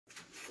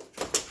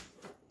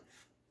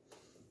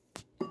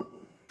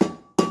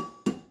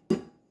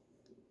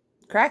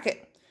Crack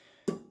it.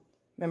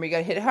 Remember, you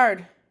gotta hit it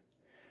hard.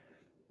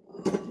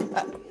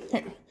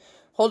 Here.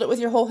 Hold it with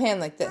your whole hand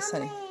like this,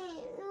 honey.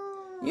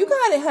 You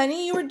got it,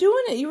 honey. You were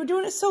doing it. You were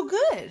doing it so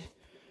good.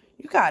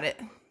 You got it.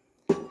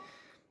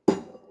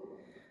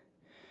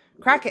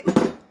 Crack it.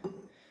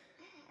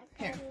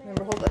 Here,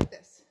 remember, hold it like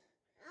this.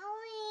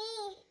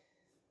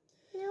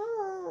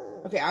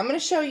 Okay, I'm going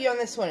to show you on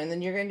this one, and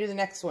then you're going to do the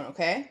next one,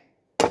 okay?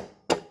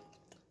 Okay,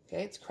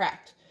 it's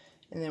cracked.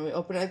 And then we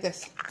open it like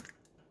this.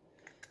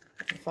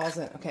 It falls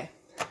in. Okay.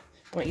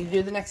 I want you to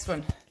do the next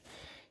one.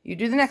 You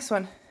do the next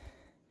one.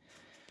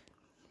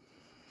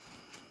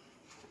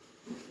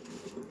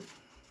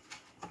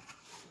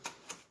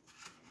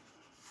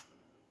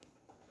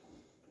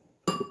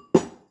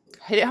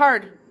 Hit it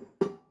hard.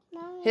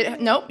 Hit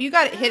it. Nope, you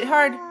got it. Hit it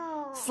hard.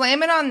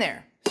 Slam it on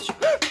there.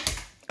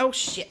 Oh,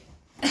 shit.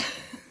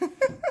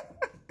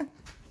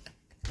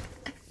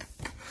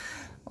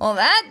 Well,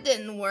 that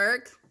didn't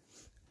work.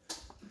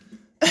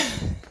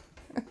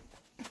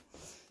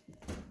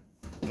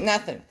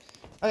 Nothing.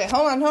 Okay,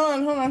 hold on. Come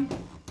on, come on.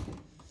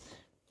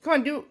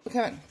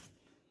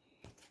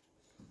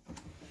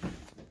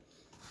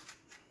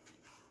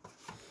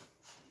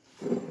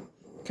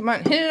 Come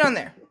on, hit it on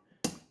there.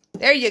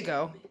 There you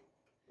go.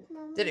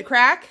 Did it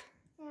crack?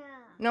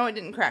 No, it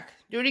didn't crack.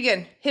 Do it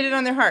again. Hit it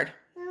on there hard.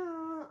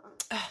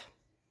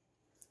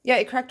 Yeah,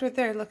 it cracked right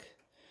there. Look.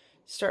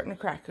 It's starting to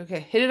crack.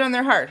 Okay, hit it on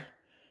there hard.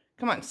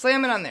 Come on,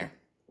 slam it on there.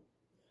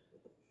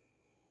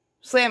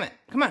 Slam it.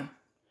 Come on.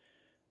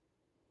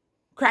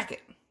 Crack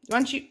it. Why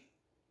don't you...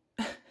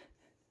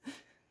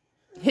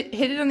 hit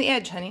it on the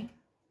edge, honey.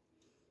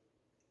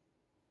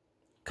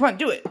 Come on,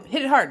 do it.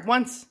 Hit it hard.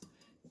 Once.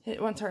 Hit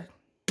it once hard.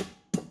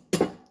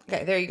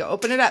 Okay, there you go.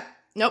 Open it up.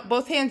 Nope,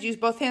 both hands. Use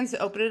both hands to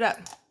open it up.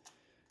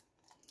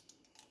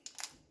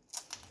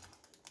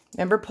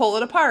 Remember, pull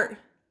it apart.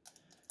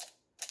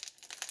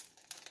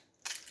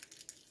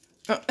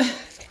 Oh.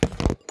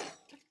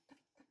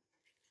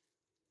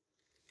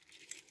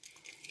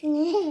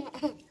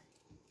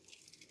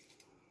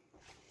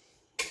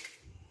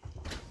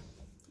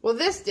 Well,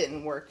 this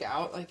didn't work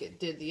out like it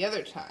did the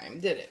other time,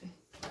 did it?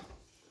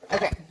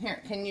 Okay,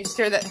 here, can you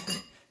stir that?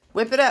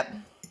 Whip it up.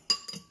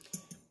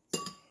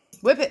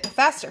 Whip it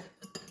faster.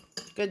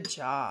 Good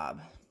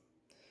job.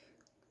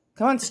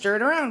 Come on, stir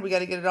it around. We got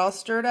to get it all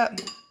stirred up.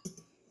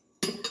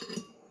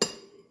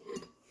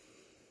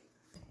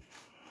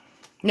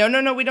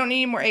 No, we don't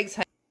need any more eggs,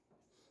 honey.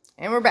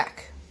 And we're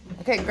back.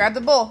 Okay, grab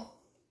the bowl.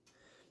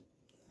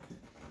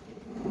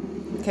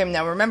 Okay,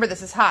 now remember,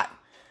 this is hot.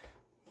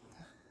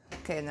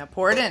 Okay, now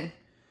pour it in.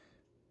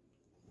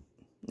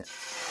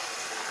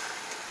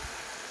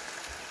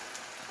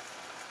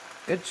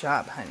 Good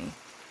job, honey.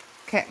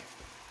 Okay.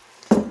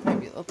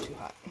 Might be a little too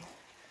hot.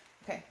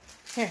 Okay,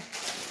 here.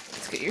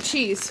 Let's get your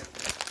cheese.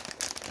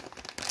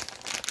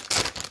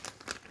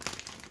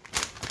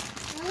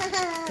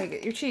 Okay,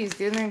 get your cheese.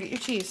 Get in there and get your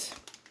cheese.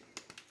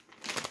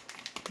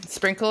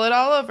 Sprinkle it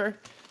all over.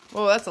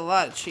 Whoa, that's a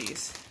lot of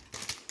cheese.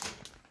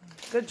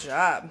 Good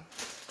job.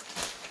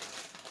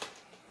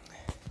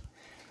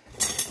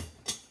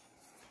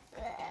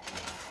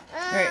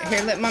 Alright,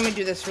 here, let Mommy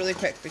do this really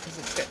quick because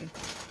it's getting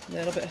a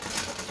little bit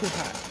too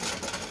hot.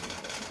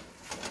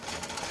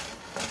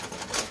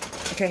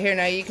 Okay, here,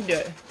 now you can do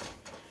it.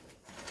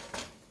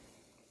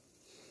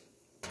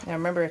 Now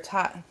remember, it's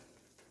hot.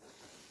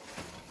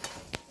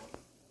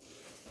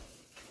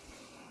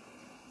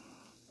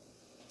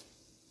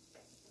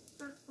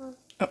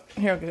 Oh,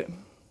 here, I'll get it.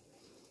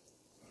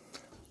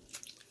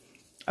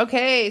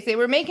 Okay, say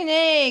we're making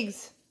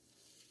eggs.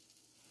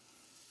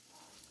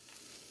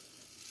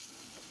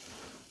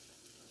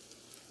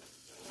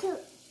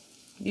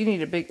 You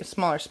need a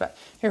smaller spot.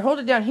 Here, hold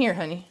it down here,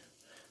 honey.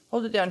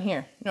 Hold it down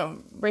here. No,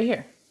 right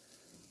here.